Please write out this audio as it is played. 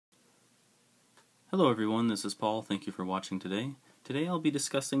Hello everyone, this is Paul. Thank you for watching today. Today I'll be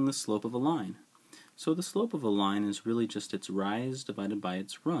discussing the slope of a line. So the slope of a line is really just its rise divided by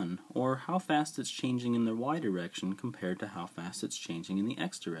its run, or how fast it's changing in the y direction compared to how fast it's changing in the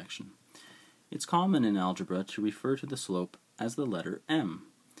x direction. It's common in algebra to refer to the slope as the letter m.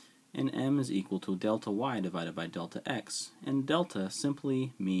 And m is equal to delta y divided by delta x, and delta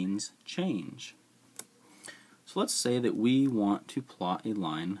simply means change. So let's say that we want to plot a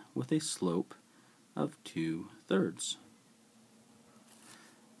line with a slope of 2/3.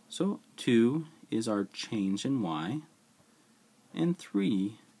 So 2 is our change in y, and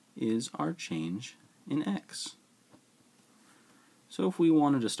 3 is our change in x. So if we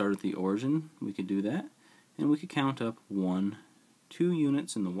wanted to start at the origin, we could do that, and we could count up 2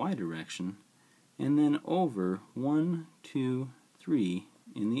 units in the y direction, and then over 1, 2, 3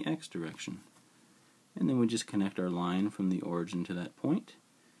 in the x direction. And then we just connect our line from the origin to that point,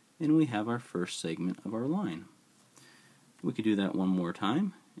 and we have our first segment of our line. We could do that one more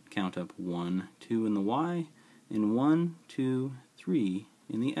time, count up 1, 2 in the y, and 1, 2, 3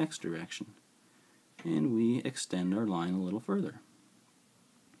 in the x direction. And we extend our line a little further.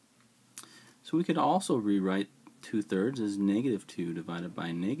 So we could also rewrite 2/3 as -2 divided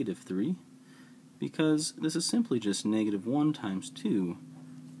by -3, because this is simply just -1 times 2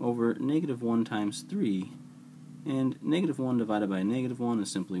 over -1 times 3, and -1 divided by -1 is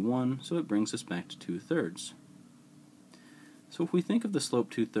simply 1, so it brings us back to 2/3. So if we think of the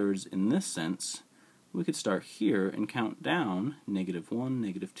slope 2/3 in this sense, we could start here and count down -1,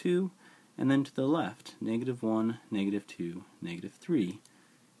 -2, and then to the left, -1, -2, -3,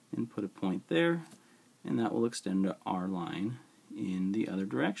 and put a point there, and that will extend our line in the other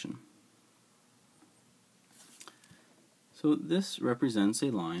direction. So this represents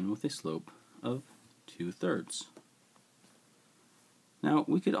a line with a slope of 2/3. Now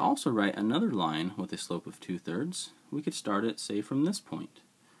we could also write another line with a slope of 2/3. We could start it, say, from this point.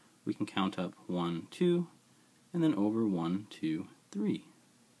 We can count up 1, 2, and then over 1, 2, 3.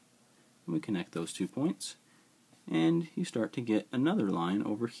 And we connect those 2 points, and you start to get another line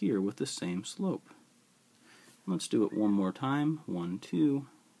over here with the same slope. Let's do it one more time. 1, 2,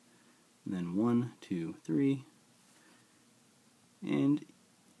 and then 1, 2, 3. And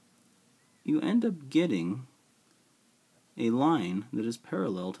you end up getting a line that is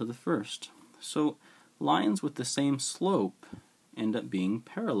parallel to the first. So lines with the same slope end up being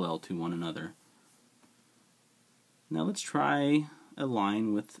parallel to one another. Now let's try a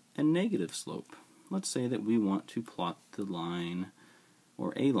line with a negative slope. Let's say that we want to plot the line,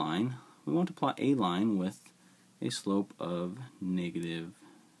 or a line. We want to plot a line with a slope of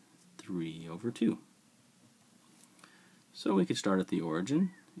 -3/2. So we could start at the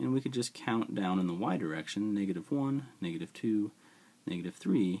origin, and we could just count down in the y direction, -1, -2,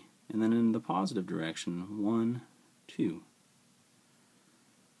 -3, and then in the positive direction, 1, 2.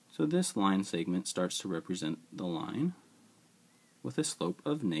 So this line segment starts to represent the line with a slope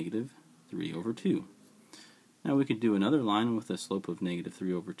of -3/2. Now we could do another line with a slope of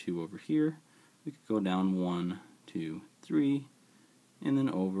 -3/2 over here. We could go down 1, 2, 3, and then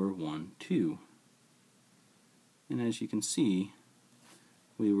over 1, 2. And as you can see,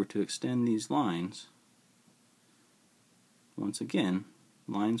 we were to extend these lines, once again,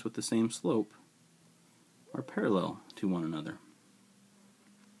 lines with the same slope are parallel to one another.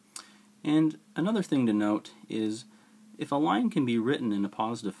 And another thing to note is, if a line can be written in a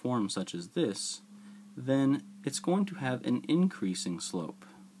positive form such as this, then it's going to have an increasing slope,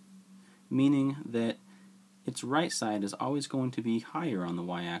 meaning that its right side is always going to be higher on the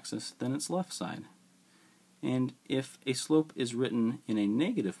y-axis than its left side. And if a slope is written in a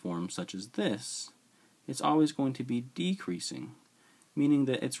negative form such as this, it's always going to be decreasing, meaning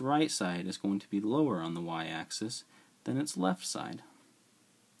that its right side is going to be lower on the y-axis than its left side.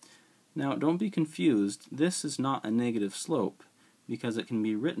 Now don't be confused, this is not a negative slope because it can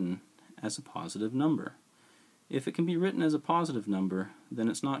be written as a positive number. If it can be written as a positive number, then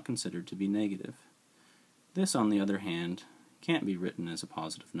it's not considered to be negative. This, on the other hand, can't be written as a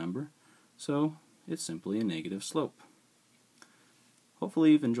positive number, so it's simply a negative slope.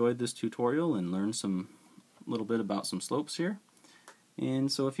 Hopefully you've enjoyed this tutorial and learned a little bit about some slopes here.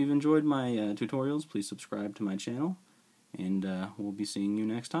 And so if you've enjoyed my tutorials, please subscribe to my channel, and we'll be seeing you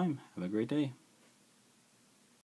next time. Have a great day.